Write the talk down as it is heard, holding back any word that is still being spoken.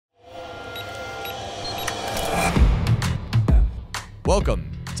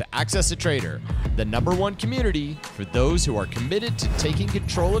Welcome to AccessATrader, the #1 community for those who are committed to taking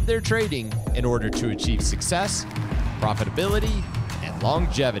control of their trading in order to achieve success, profitability, and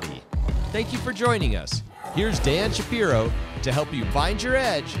longevity. Thank you for joining us. Here's Dan Shapiro to help you find your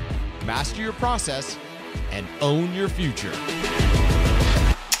edge, master your process, and own your future.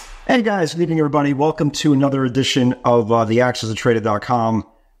 Hey guys, good evening everybody. Welcome to another edition of the AccessATrader.com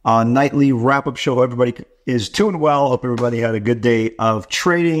nightly wrap-up show. Hope everybody is doing well. Hope everybody had a good day of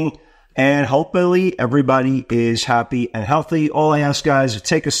trading, and hopefully everybody is happy and healthy. All I ask, guys, is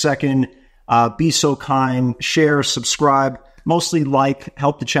take a second, be so kind, share, subscribe, mostly like,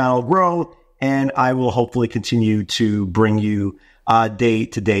 help the channel grow, and I will hopefully continue to bring you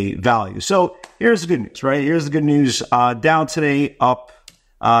day-to-day value. So here's the good news, right? Here's the good news. Down today, up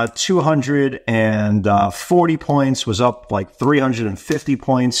 240 points, was up like 350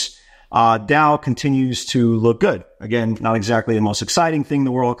 points. Dow continues to look good. Again, not exactly the most exciting thing in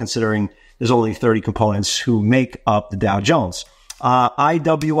the world, considering there's only 30 components who make up the Dow Jones.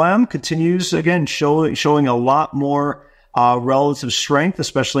 IWM continues, again, showing a lot more relative strength,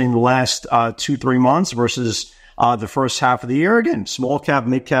 especially in the last 2-3 months versus the first half of the year. Again, small cap,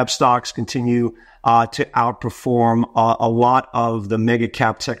 mid cap stocks continue to outperform a lot of the mega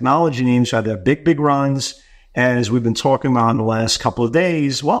cap technology names who have their big runs. And as we've been talking about in the last couple of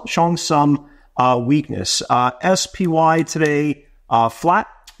days, well, showing some weakness. SPY today flat,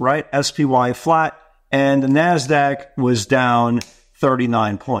 right? SPY flat, and the NASDAQ was down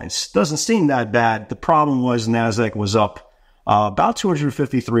 39 points. Doesn't seem that bad. The problem was NASDAQ was up about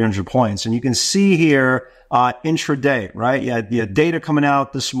 250, 300 points. And you can see here intraday, right? You had data coming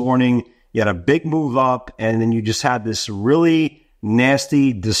out this morning. You had a big move up, and then you just had this really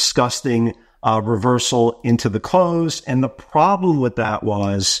nasty, disgusting reversal into the close. And the problem with that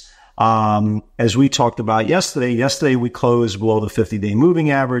was, as we talked about yesterday we closed below the 50-day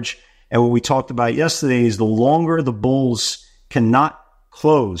moving average. And what we talked about yesterday is the longer the bulls cannot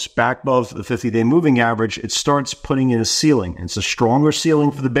close back above the 50-day moving average, it starts putting in a ceiling. It's a stronger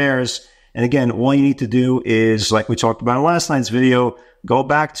ceiling for the bears. And again, all you need to do is, like we talked about in last night's video, go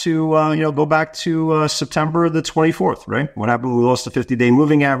back to September the 24th, right? What happened? We lost the 50-day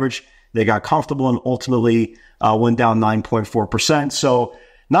moving average. They got comfortable and ultimately went down 9.4%. So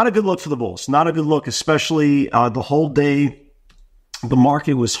not a good look for the bulls. Not a good look, especially the whole day. The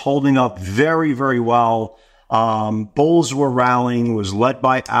market was holding up very, very well. Bulls were rallying, was led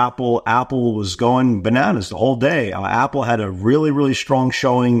by Apple. Apple was going bananas the whole day. Apple had a really, really strong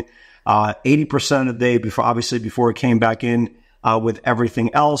showing, 80% of the day before it came back in with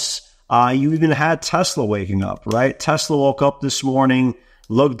everything else. You even had Tesla waking up, right? Tesla woke up this morning,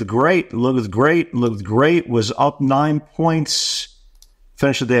 looked great, was up 9 points,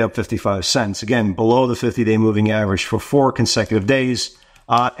 finished the day up 55 cents. Again, below the 50-day moving average for 4 consecutive days.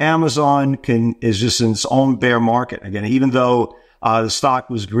 Amazon is just in its own bear market. Again, even though the stock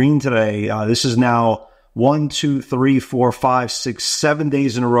was green today, this is now 1, 2, 3, 4, 5, 6, 7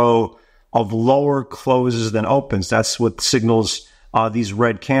 days in a row of lower closes than opens. That's what signals these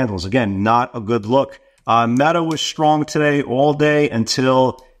red candles. Again, not a good look. Meta was strong today all day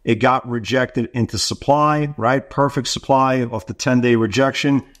until it got rejected into supply, right? Perfect supply off the 10-day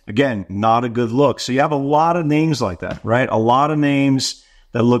rejection. Again, not a good look. So you have a lot of names like that, right? A lot of names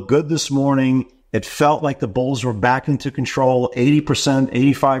that look good this morning. It felt like the bulls were back into control 80%,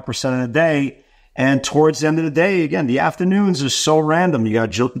 85% of the day. And towards the end of the day, again, the afternoons are so random. You got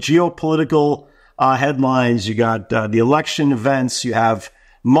geopolitical headlines. You got the election events. You have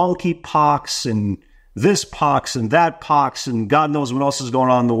monkeypox and this pox and that pox and God knows what else is going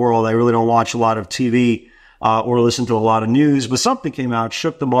on in the world. I really don't watch a lot of TV or listen to a lot of news, but something came out,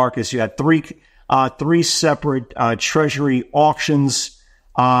 shook the markets. You had three separate treasury auctions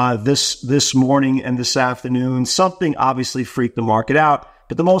this morning and this afternoon. Something obviously freaked the market out.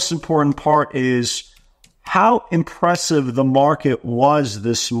 But the most important part is how impressive the market was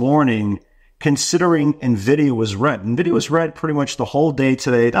this morning, considering NVDA was red. NVDA was red pretty much the whole day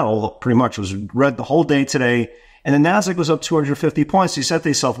today. Not all, pretty much was red the whole day today. And the NASDAQ was up 250 points. So you said to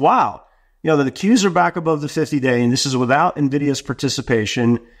yourself, wow, the Qs are back above the 50-day, and this is without NVIDIA's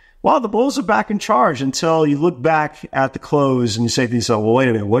participation. Well, the bulls are back in charge until you look back at the close and you say to yourself, well, wait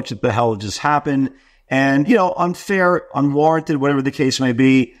a minute, what the hell just happened? And, unfair, unwarranted, whatever the case may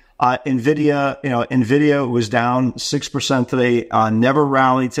be, NVIDIA was down 6% today, never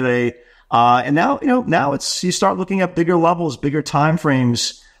rallied today. And now it's, you start looking at bigger levels, bigger time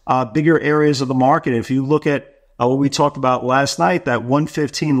frames, bigger areas of the market. If you look at what we talked about last night, that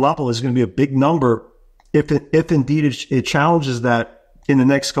 115 level is going to be a big number if indeed it challenges that in the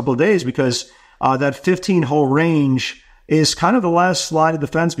next couple of days, because that 15-hole range is kind of the last line of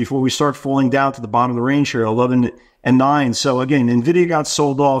defense before we start falling down to the bottom of the range here, 11 and 9. So again, NVIDIA got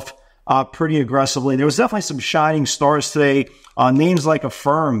sold off pretty aggressively. There was definitely some shining stars today. Names like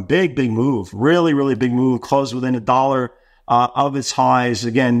AFRM, big move, really big move, closed within $1 of its highs.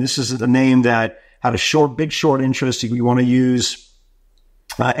 Again, this is a name that had a big short interest. You want to use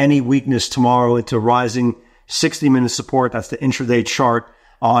any weakness tomorrow into rising 60-minute support. That's the intraday chart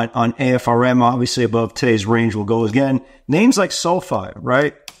on AFRM. Obviously above today's range will go again. Names like SoFi,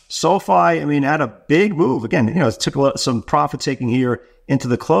 right? SoFi, I mean, had a big move. Again, it took some profit taking here into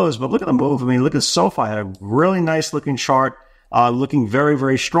the close, but look at the move. I mean, look at SoFi, had a really nice looking chart, looking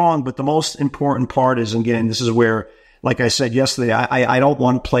very strong. But the most important part is, again, this is where, like I said yesterday, I don't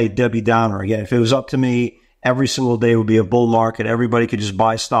want to play Debbie Downer. Again, if it was up to me, every single day would be a bull market. Everybody could just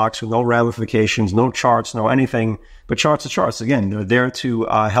buy stocks with no ramifications, no charts, no anything. But charts are charts. Again, they're there to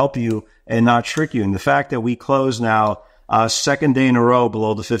help you and not trick you. And the fact that we close now second day in a row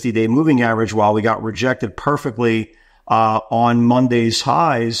below the 50-day moving average, while we got rejected perfectly on Monday's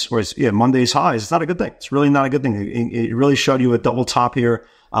highs, Monday's highs, it's not a good thing. It's really not a good thing. It really showed you a double top here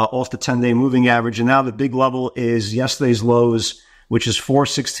off the 10-day moving average. And now the big level is yesterday's lows, which is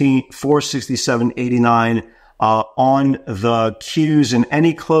 467.89 on the Qs, and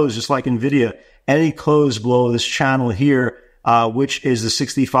any close, just like NVIDIA, any close below this channel here, which is the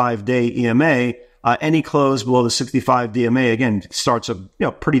 65-day EMA, any close below the 65 DMA, again, starts a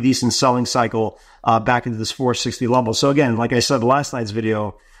pretty decent selling cycle back into this 460 level. So again, like I said last night's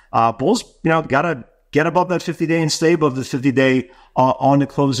video, bulls, got to get above that 50-day and stay above the 50-day on the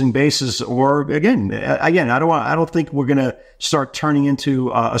closing basis. Or again, I don't think we're going to start turning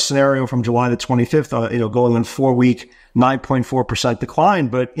into a scenario from July the 25th, going on 4-week 9.4% decline.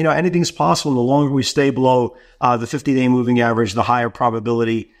 But, anything's possible. The longer we stay below the 50-day moving average, the higher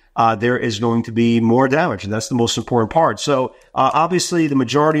probability there is going to be more damage. And that's the most important part. So obviously the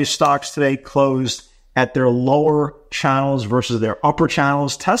majority of stocks today closed at their lower channels versus their upper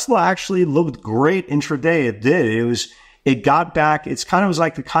channels. Tesla actually looked great intraday. It did. It got back. It's kind of was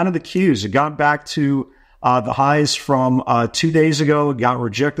like the Qs. It got back to the highs from 2 days ago. It got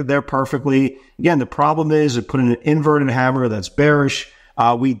rejected there perfectly. Again, the problem is it put in an inverted hammer that's bearish.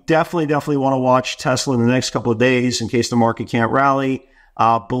 We definitely want to watch Tesla in the next couple of days in case the market can't rally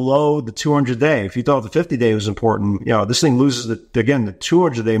below the 200-day. If you thought the 50-day was important, this thing loses the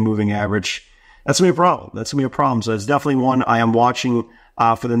 200-day moving average. That's going to be a problem. So it's definitely one I am watching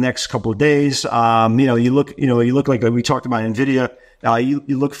for the next couple of days. You look like we talked about NVIDIA.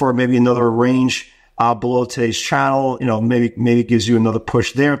 You look for maybe another range below today's channel. Maybe it gives you another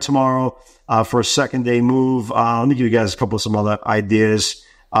push there tomorrow for a second day move. Let me give you guys a couple of some other ideas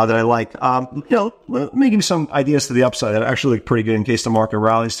that I like. Let me give you some ideas to the upside that actually look pretty good in case the market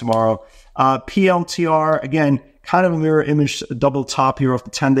rallies tomorrow. PLTR, again, kind of a mirror image, double top here off the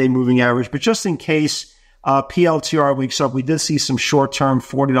 10-day moving average. But just in case PLTR wakes up, we did see some short-term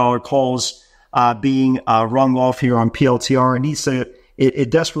 $40 calls being rung off here on PLTR. It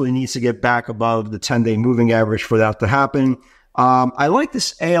desperately needs to get back above the 10-day moving average for that to happen. I like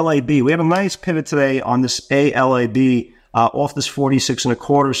this ALAB. We have a nice pivot today on this ALAB off this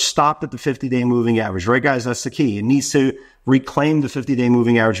 46.25, stopped at the 50-day moving average. Right, guys? That's the key. It needs to reclaim the 50-day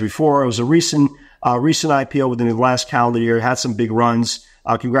moving average before. It was a recent IPO within the last calendar year. It had some big runs.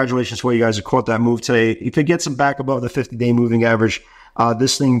 Congratulations to all you guys who caught that move today. If it gets them back above the 50-day moving average,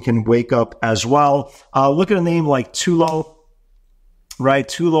 this thing can wake up as well. Look at a name like Tulo, right?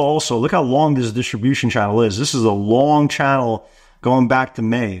 Tulo also. Look how long this distribution channel is. This is a long channel going back to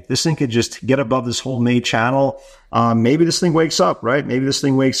May. This thing could just get above this whole May channel. Maybe this thing wakes up, right? Maybe this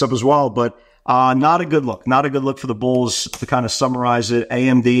thing wakes up as well, but not a good look. Not a good look for the bulls. To kind of summarize it,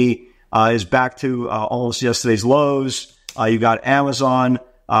 AMD is back to almost yesterday's lows. You got Amazon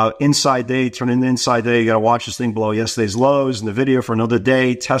inside day, turn into inside day. You got to watch this thing below yesterday's lows. NVIDIA for another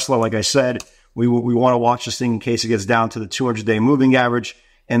day. Tesla, like I said, we want to watch this thing in case it gets down to the 200-day moving average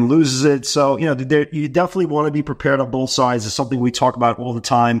and loses it. So, you definitely want to be prepared on both sides. It's something we talk about all the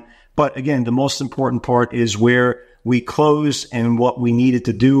time. But again, the most important part is where we close and what we needed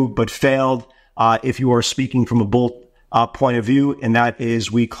to do but failed. If you are speaking from a bull point of view, and that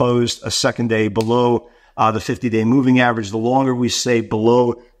is we closed a second day below the 50-day moving average. The longer we stay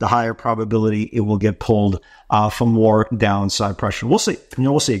below, the higher probability it will get pulled for more downside pressure. We'll see.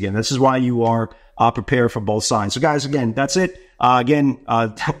 We'll see again. This is why you are prepared for both sides. So guys, again, that's it.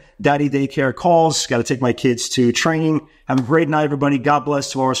 Daddy daycare calls. Got to take my kids to training. Have a great night, everybody. God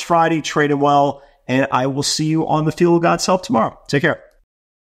bless. Tomorrow's Friday. Trade it well. And I will see you on the field with God's help tomorrow. Take care.